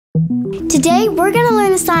Today, we're going to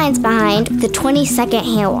learn the science behind the 20-second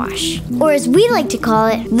hand wash, or as we like to call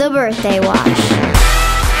it, the birthday wash.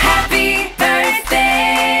 Happy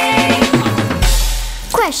birthday!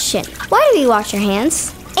 Question: why do we wash our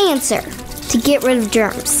hands? Answer: to get rid of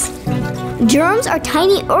germs. Germs are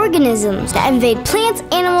tiny organisms that invade plants,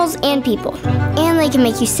 animals, and people, and they can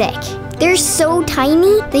make you sick. They're so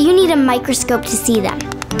tiny that you need a microscope to see them.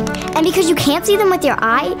 And because you can't see them with your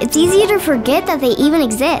eye, it's easy to forget that they even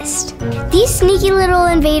exist. These sneaky little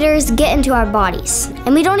invaders get into our bodies,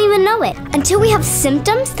 and we don't even know it until we have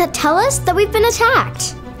symptoms that tell us that we've been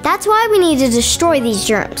attacked. That's why we need to destroy these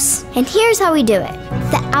germs. And here's how we do it.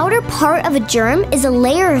 The outer part of a germ is a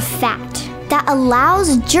layer of fat that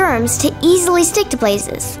allows germs to easily stick to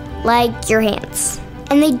places, like your hands.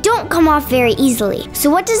 And they don't come off very easily. So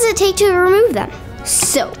what does it take to remove them?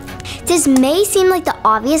 Soap. This may seem like the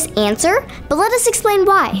obvious answer, but let us explain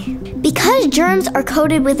why. Because germs are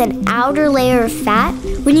coated with an outer layer of fat,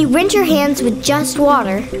 when you rinse your hands with just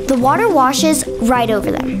water, the water washes right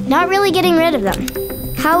over them, not really getting rid of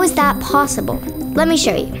them. How is that possible? Let me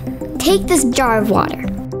show you. Take this jar of water.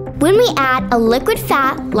 When we add a liquid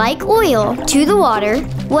fat, like oil, to the water,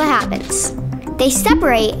 what happens? They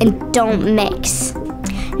separate and don't mix.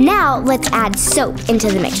 Now let's add soap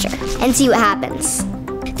into the mixture and see what happens.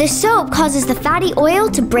 The soap causes the fatty oil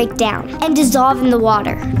to break down and dissolve in the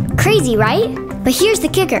water. Crazy, right? But here's the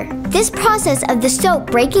kicker. This process of the soap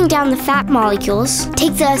breaking down the fat molecules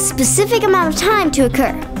takes a specific amount of time to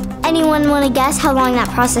occur. Anyone want to guess how long that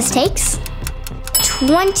process takes?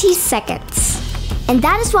 20 seconds. And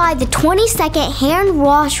that is why the 20-second hand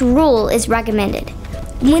wash rule is recommended.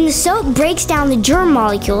 When the soap breaks down the germ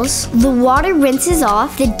molecules, the water rinses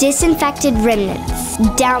off the disinfected remnants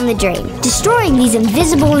down the drain, destroying these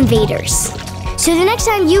invisible invaders. So the next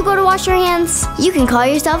time you go to wash your hands, you can call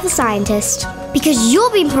yourself a scientist, because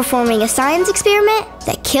you'll be performing a science experiment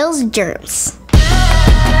that kills germs.